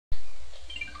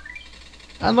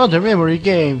Another memory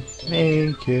game.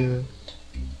 Thank you.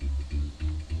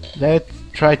 Let's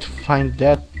try to find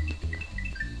that.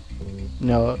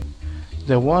 No,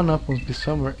 the one up must be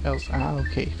somewhere else. Ah,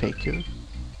 okay. Thank you.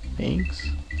 Thanks.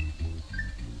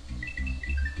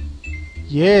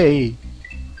 Yay!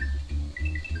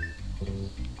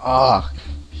 Ah.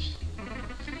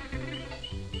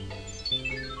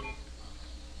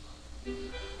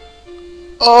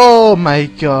 Oh my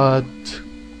god.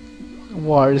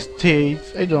 Water stage.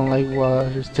 I don't like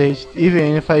water stage.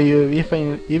 Even if I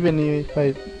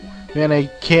when I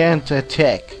can't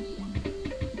attack.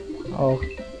 Oh.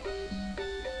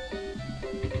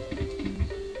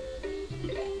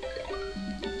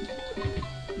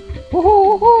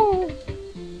 Woohoo!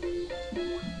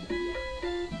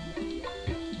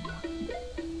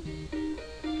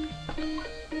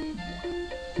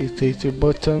 Please take the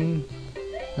button.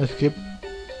 Escape.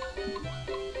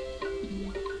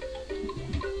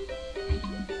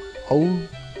 Oh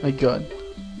my god.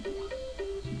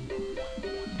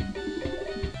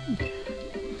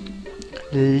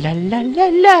 La la la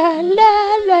la la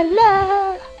la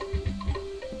la.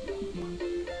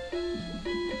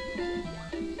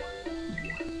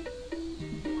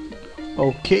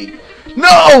 Okay.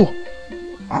 No!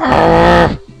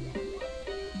 Arrgh!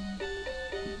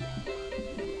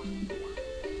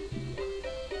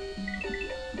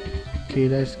 Okay,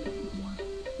 that's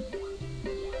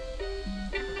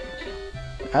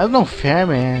not fair,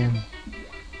 man.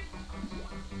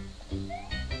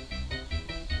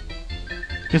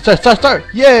 Okay, start!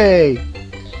 Yay!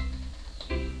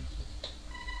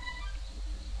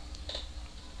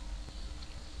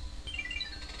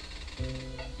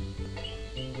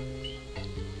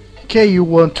 Okay, you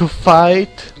want to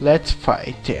fight? Let's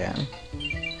fight then.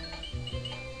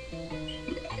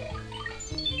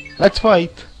 Let's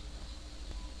fight.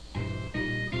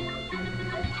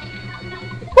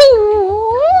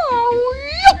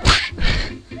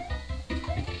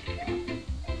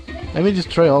 Let me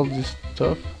destroy all this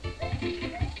stuff.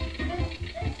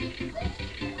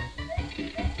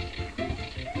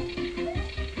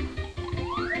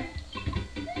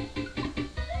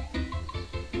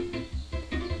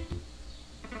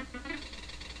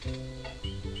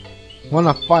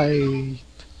 Wanna fight?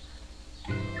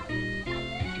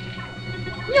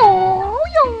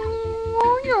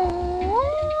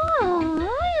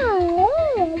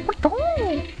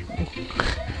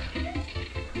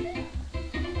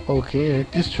 Okay,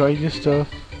 let's destroy this stuff.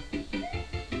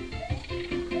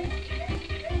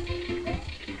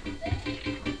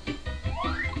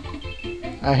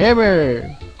 A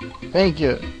hammer! Thank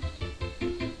you.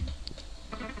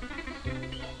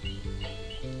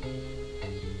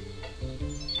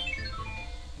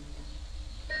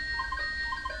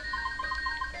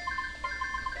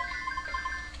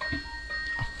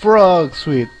 Frog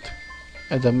sweet.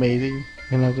 That's amazing.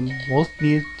 And I can most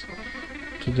need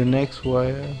to the next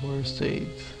wire stage.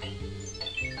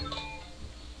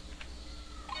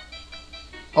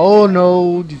 Oh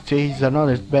no, this stage is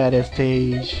another bad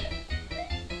stage.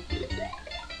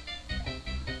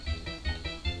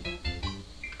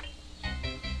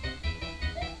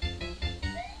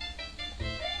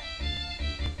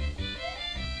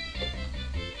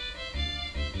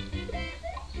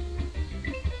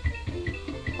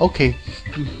 Okay,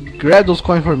 grab those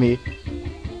coins for me.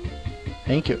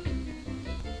 Thank you.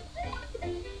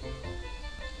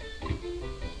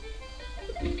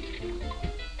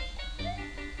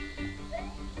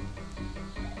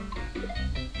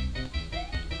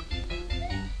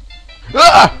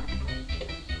 Ah!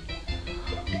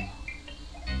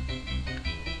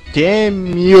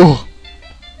 Damn you!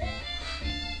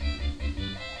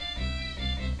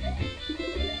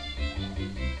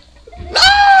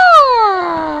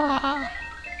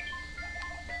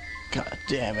 God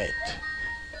damn it.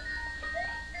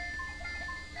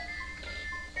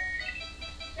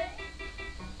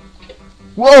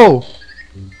 Whoa!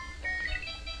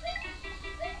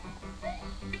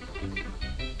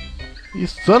 You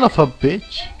son of a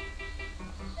bitch.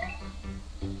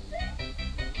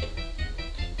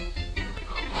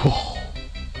 Whoa.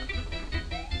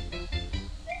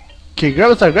 Okay,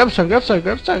 grab a star. Start.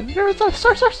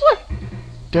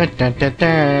 Dun, dun, dun,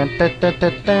 dun, dun, dun,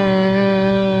 dun,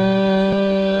 dun.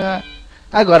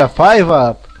 I got a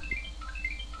 5-up.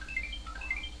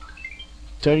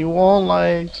 31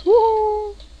 likes.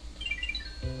 Woo!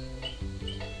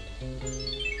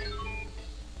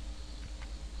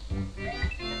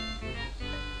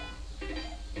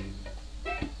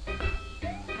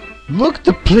 Look,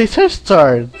 the place has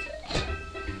started.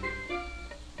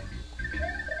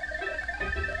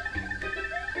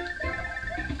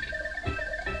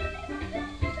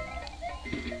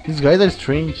 These guys are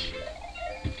strange.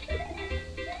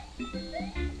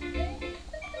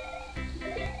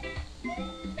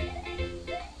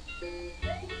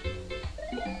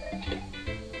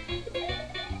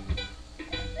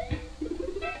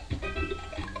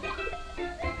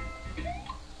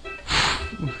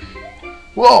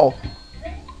 Whoa!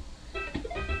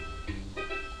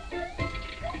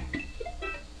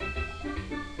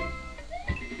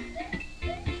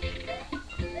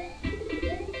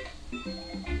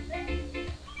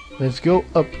 Let's go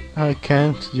up. I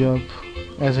can't jump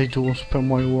as I do in Super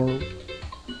Mario World.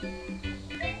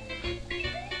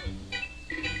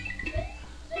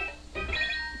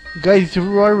 Guys, if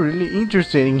you are really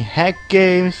interested in hack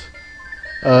games,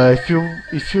 if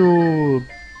you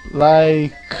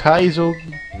like Kaizo,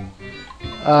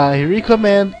 I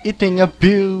recommend Eating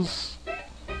Abuse.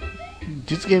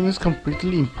 This game is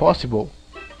completely impossible,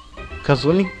 cause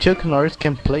only Chuck Norris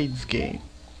can play this game.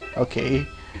 Okay,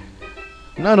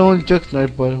 not only Chuck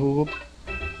Norris, but who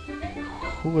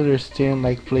understand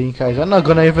like playing Kaizo. I'm not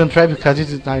gonna even try because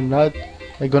I'm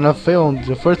gonna fail on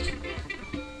the first.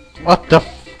 What the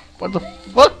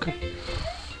fuck?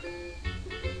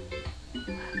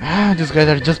 Ah, these guys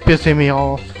are just pissing me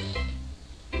off.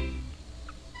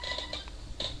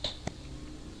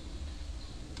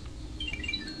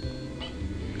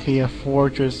 Okay, a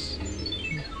fortress.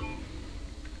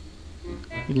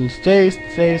 It'll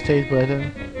stay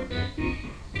button.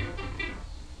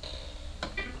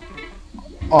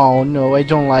 Oh no, I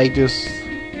don't like this.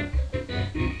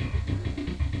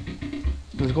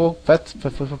 Let's go fast.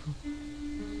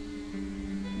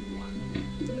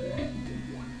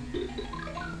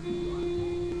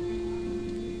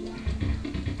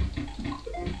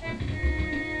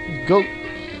 Go.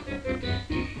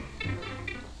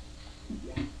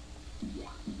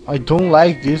 I don't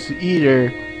like this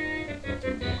either.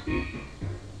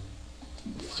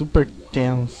 Super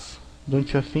tense,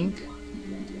 don't you think?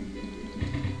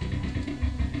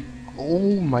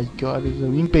 Oh my god, it's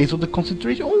an impasse of the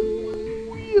concentration. Oh,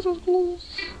 it was close.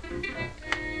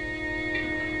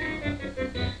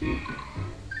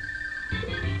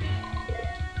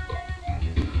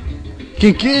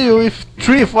 Can kill you with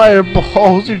 3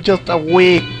 fireballs. You're just a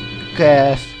weak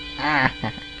ass.